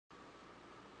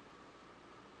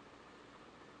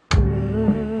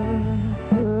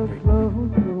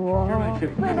We're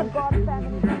the God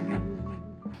family.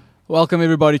 Welcome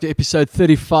everybody to episode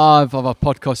 35 of our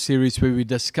podcast series where we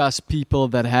discuss people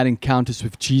that had encounters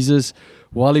with Jesus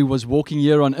while he was walking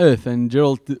here on earth. And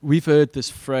Gerald, we've heard this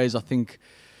phrase, I think,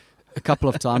 a couple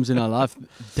of times in our life,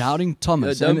 doubting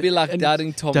Thomas. Don't be like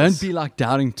doubting Thomas. Don't be like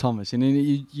doubting Thomas. And then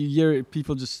you hear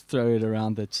people just throw it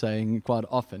around that saying quite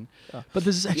often. But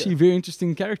this is actually a very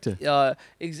interesting character. Yeah,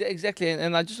 exactly.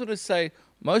 And I just want to say,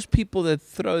 most people that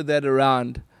throw that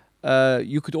around,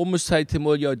 you could almost say to them,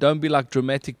 well, don't be like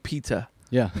dramatic Peter.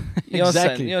 Yeah, You know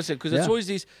exactly. what I'm saying? Because it's always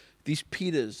these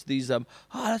Peters,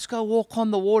 let's go walk on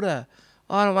the water.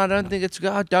 I don't think it's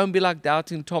good. Don't be like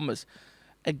doubting Thomas.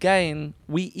 Again,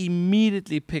 we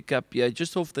immediately pick up here,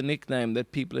 just off the nickname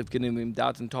that people have given him,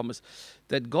 Doubting Thomas,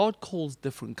 that God calls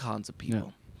different kinds of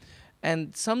people. Yeah.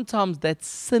 And sometimes that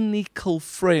cynical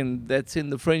friend that's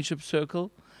in the friendship circle,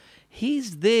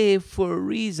 he's there for a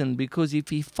reason, because if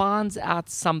he finds out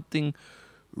something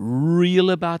real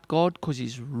about God, because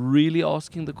he's really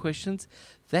asking the questions,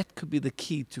 that could be the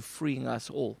key to freeing us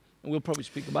all. And we'll probably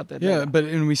speak about that later. But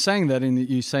and we're saying that,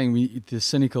 you're saying the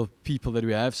cynical people that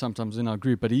we have sometimes in our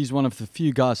group, but he's one of the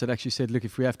few guys that actually said, look,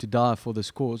 if we have to die for this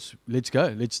cause, let's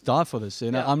go. Let's die for this.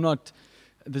 And I'm not,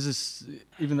 this is,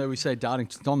 even though we say doubting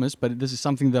Thomas, but this is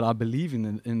something that I believe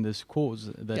in this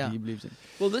cause that he believes in.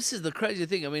 Well, this is the crazy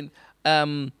thing. I mean,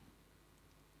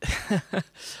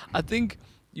 I think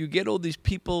you get all these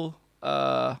people,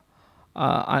 I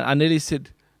nearly said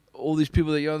all these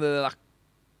people that,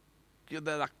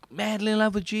 they're like madly in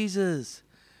love with Jesus.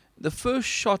 The first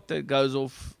shot that goes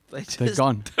off, they're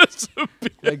gone.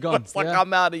 They're gone. It's like,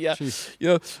 I'm out of here.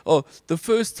 The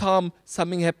first time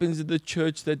something happens in the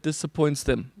church that disappoints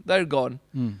them, they're gone.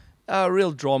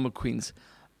 Real drama queens.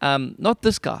 Not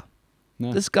this guy.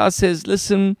 No. This guy says,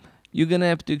 listen, you're going to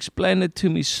have to explain it to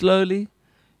me slowly.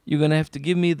 You're going to have to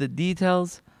give me the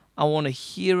details. I want to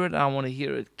hear it. I want to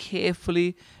hear it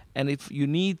carefully. And if you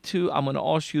need to, I'm going to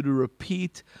ask you to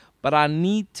repeat. But I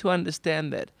need to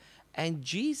understand that. And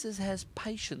Jesus has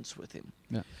patience with him.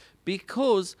 Yeah.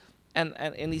 Because, and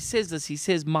he says this, he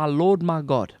says, my Lord, my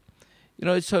God.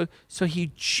 So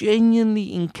he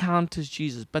genuinely encounters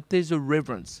Jesus. But there's a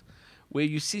reverence. Where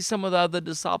you see some of the other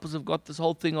disciples have got this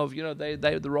whole thing of,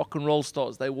 they're the rock and roll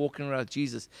stars. They're walking around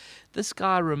Jesus. This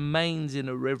guy remains in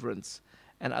a reverence.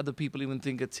 And other people even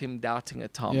think it's him doubting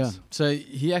at times. Yeah. So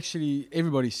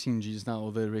everybody's seen Jesus now, all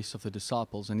the rest of the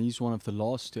disciples, and he's one of the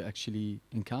last to actually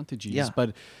encounter Jesus. Yeah.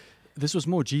 But this was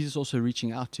more Jesus also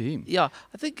reaching out to him. Yeah.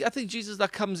 I think Jesus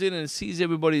comes in and sees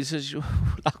everybody and says,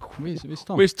 where's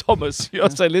Thomas?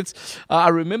 Where's Thomas? I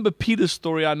remember Peter's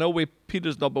story. I know where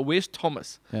Peter's not, but where's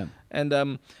Thomas? Yeah. And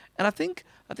I think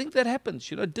that happens.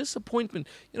 Disappointment.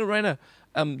 Ryno,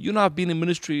 you and I have been in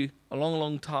ministry a long,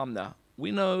 long time now. We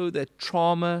know that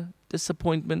trauma,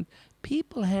 disappointment,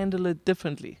 people handle it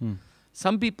differently.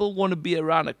 Some people want to be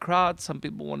around a crowd. Some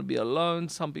people want to be alone.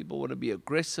 Some people want to be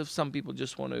aggressive. Some people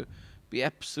just want to be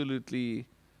absolutely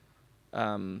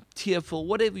tearful,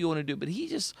 whatever you want to do. But he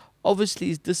just obviously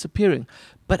is disappearing.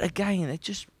 But again, it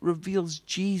just reveals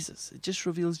Jesus. It just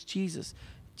reveals Jesus.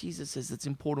 Jesus says it's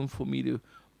important for me to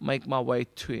make my way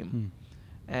to him.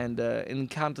 And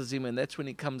encounters him. And that's when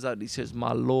he comes out. He says,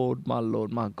 my Lord,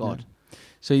 my God. Yeah.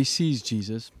 So he sees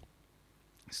Jesus.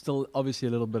 Still, obviously,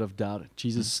 a little bit of doubt.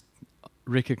 Jesus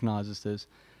recognizes this,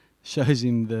 shows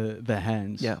him the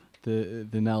hands, the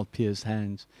nail-pierced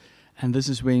hands. And this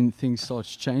is when things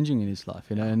starts changing in his life,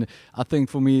 And I think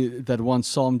for me, that one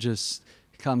psalm just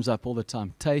comes up all the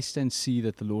time. Taste and see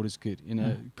that the Lord is good.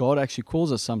 God actually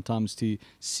calls us sometimes to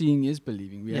seeing is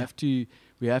believing. We have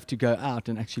to go out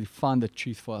and actually find the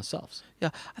truth for ourselves.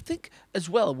 Yeah, I think as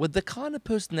well, with the kind of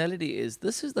personality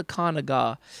this is the kind of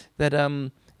guy that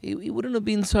he wouldn't have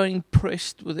been so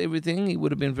impressed with everything. He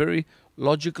would have been very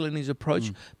logical in his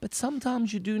approach. But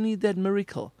sometimes you do need that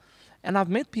miracle. And I've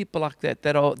met people like that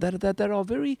are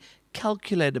very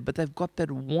calculated, but they've got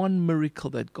that one miracle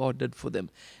that God did for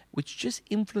them, which just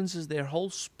influences their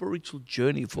whole spiritual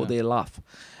journey for their life.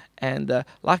 And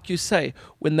like you say,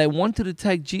 when they wanted to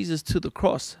take Jesus to the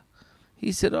cross,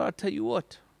 he said, I'll tell you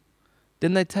what,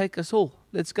 then they take us all.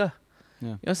 Let's go.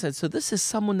 Yeah. So this is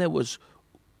someone that was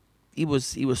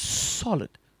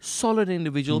solid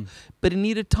individual, but he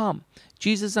needed time.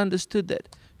 Jesus understood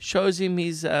that. Shows him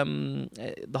his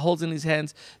the holes in his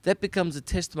hands. That becomes a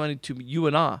testimony to you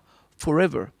and I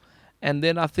forever. And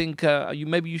then I think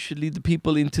maybe you should lead the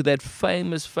people into that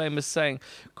famous saying,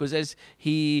 because as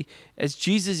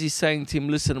Jesus is saying to him,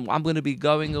 listen, I'm going to be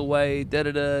going away,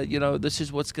 this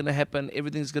is what's going to happen,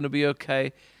 everything's going to be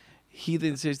okay. He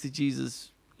then says to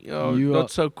Jesus,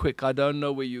 not so quick. I don't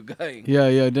know where you're going. Yeah,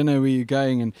 I don't know where you're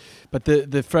going. But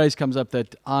the phrase comes up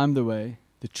that I'm the way,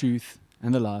 the truth,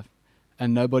 and the life,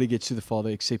 and nobody gets to the Father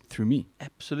except through me.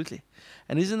 Absolutely.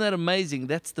 And isn't that amazing?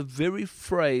 That's the very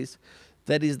phrase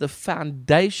that is the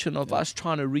foundation of us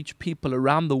trying to reach people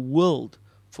around the world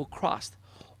for Christ.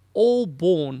 All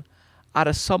born out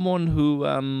of someone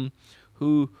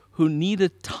who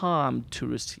needed time to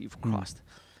receive Christ.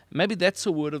 Maybe that's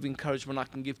a word of encouragement I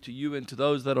can give to you and to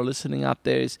those that are listening out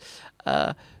there is,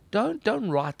 don't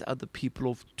write other people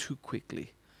off too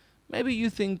quickly. Maybe you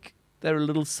think they're a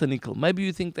little cynical. Maybe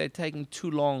you think they're taking too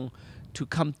long to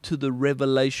come to the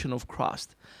revelation of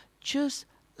Christ. Just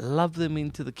love them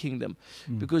into the kingdom,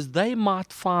 because they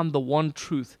might find the one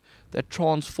truth that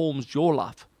transforms your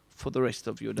life for the rest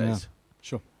of your days. Yeah,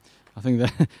 sure. I think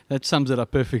that sums it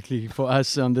up perfectly for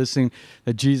us on this thing,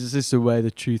 that Jesus is the way,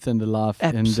 the truth, and the life.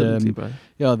 Absolutely, bro.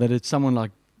 Yeah, that it's someone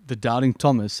like the doubting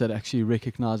Thomas that actually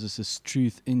recognizes this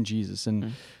truth in Jesus.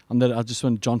 And on that, I just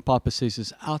want, John Piper says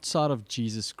this, outside of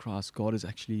Jesus Christ, God is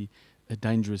actually a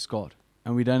dangerous God.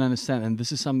 And we don't understand. And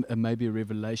this is maybe a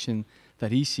revelation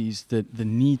that he sees, the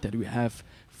need that we have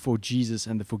for Jesus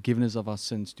and the forgiveness of our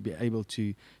sins to be able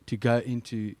to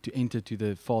enter to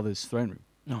the Father's throne room.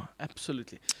 No,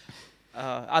 absolutely.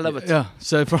 I love it. Yeah,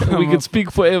 so we could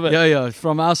speak forever. Yeah.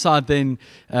 From our side, then,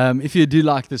 if you do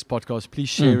like this podcast, please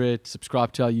share it,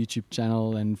 subscribe to our YouTube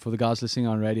channel, and for the guys listening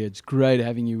on radio, it's great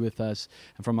having you with us.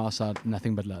 And from our side,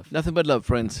 nothing but love. Nothing but love,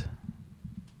 friends.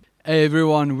 Hey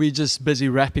everyone, we're just busy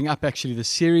wrapping up actually the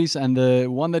series, and the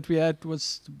one that we had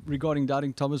was regarding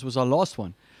Doubting Thomas was our last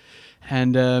one.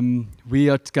 And we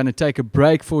are going to take a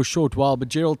break for a short while. But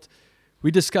Gerald,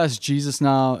 we discussed Jesus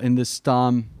now in this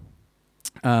time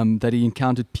that he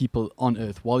encountered people on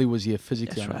earth while he was here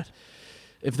physically. That's right.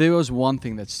 If there was one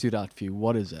thing that stood out for you,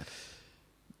 what is it?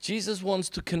 Jesus wants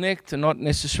to connect and not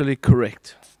necessarily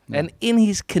correct. No. And in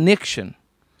his connection,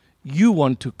 you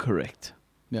want to correct.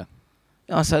 Yeah.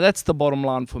 So that's the bottom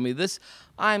line for me.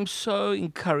 I'm so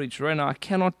encouraged right now. I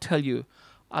cannot tell you.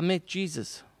 I met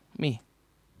Jesus,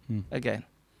 again.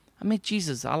 I met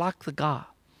Jesus. I like the guy.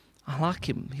 I like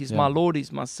him. He's my Lord.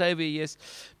 He's my Savior, yes.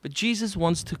 But Jesus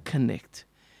wants to connect.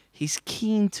 He's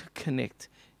keen to connect,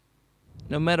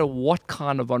 no matter what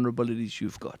kind of vulnerabilities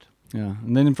you've got. Yeah.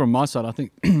 And then from my side, I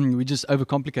think we just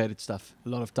overcomplicated stuff a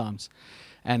lot of times.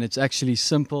 And it's actually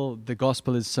simple. The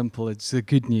gospel is simple. It's the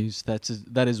good news. That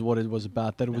is what it was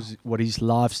about. That was what his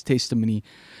life's testimony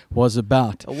was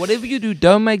about. Whatever you do,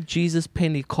 don't make Jesus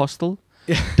Pentecostal.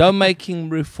 Don't make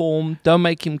him Reformed. Don't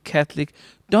make him Catholic.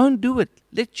 Don't do it.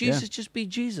 Let Jesus just be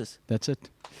Jesus. That's it.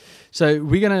 So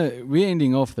we're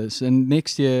ending off this, and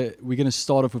next year we're gonna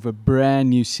start off with a brand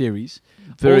new series.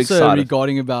 Very also excited.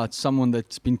 regarding about someone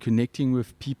that's been connecting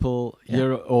with people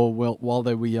here or while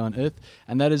they were here on earth,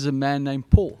 and that is a man named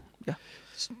Paul. Yeah.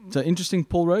 So interesting.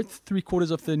 Paul wrote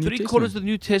 3/4 of the New Testament. 3/4 of the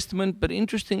New Testament, but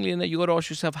interestingly, you got to ask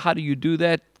yourself, how do you do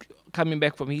that? Coming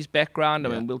back from his background,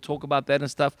 I mean, we'll talk about that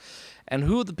and stuff. And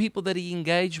who are the people that he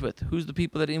engaged with? Who's the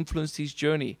people that influenced his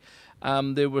journey?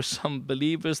 There were some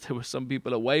believers, there were some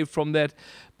people away from that,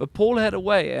 but Paul had a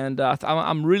way, and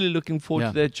I'm really looking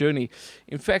forward to that journey.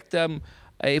 In fact,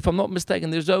 if I'm not mistaken,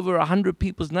 there's over 100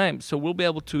 people's names, so we'll be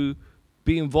able to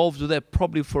be involved with that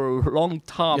probably for a long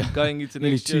time going into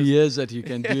next year. 2 years that you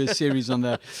can do a series on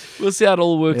that. We'll see how it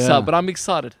all works out, but I'm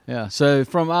excited. Yeah, so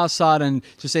from our side and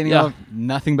just ending off,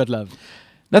 nothing but love.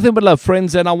 Nothing but love,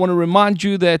 friends, and I want to remind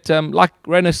you that, like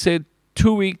Ryno said,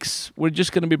 2 weeks, we're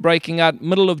just going to be breaking out.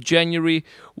 Middle of January,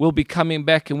 we'll be coming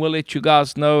back, and we'll let you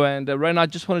guys know. And Ryno, I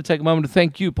just want to take a moment to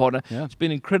thank you, partner. Yeah. It's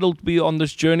been incredible to be on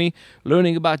this journey,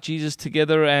 learning about Jesus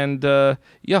together, and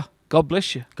God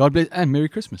bless you. God bless, and Merry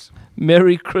Christmas.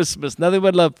 Merry Christmas. Nothing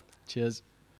but love. Cheers.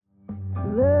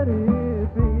 Let it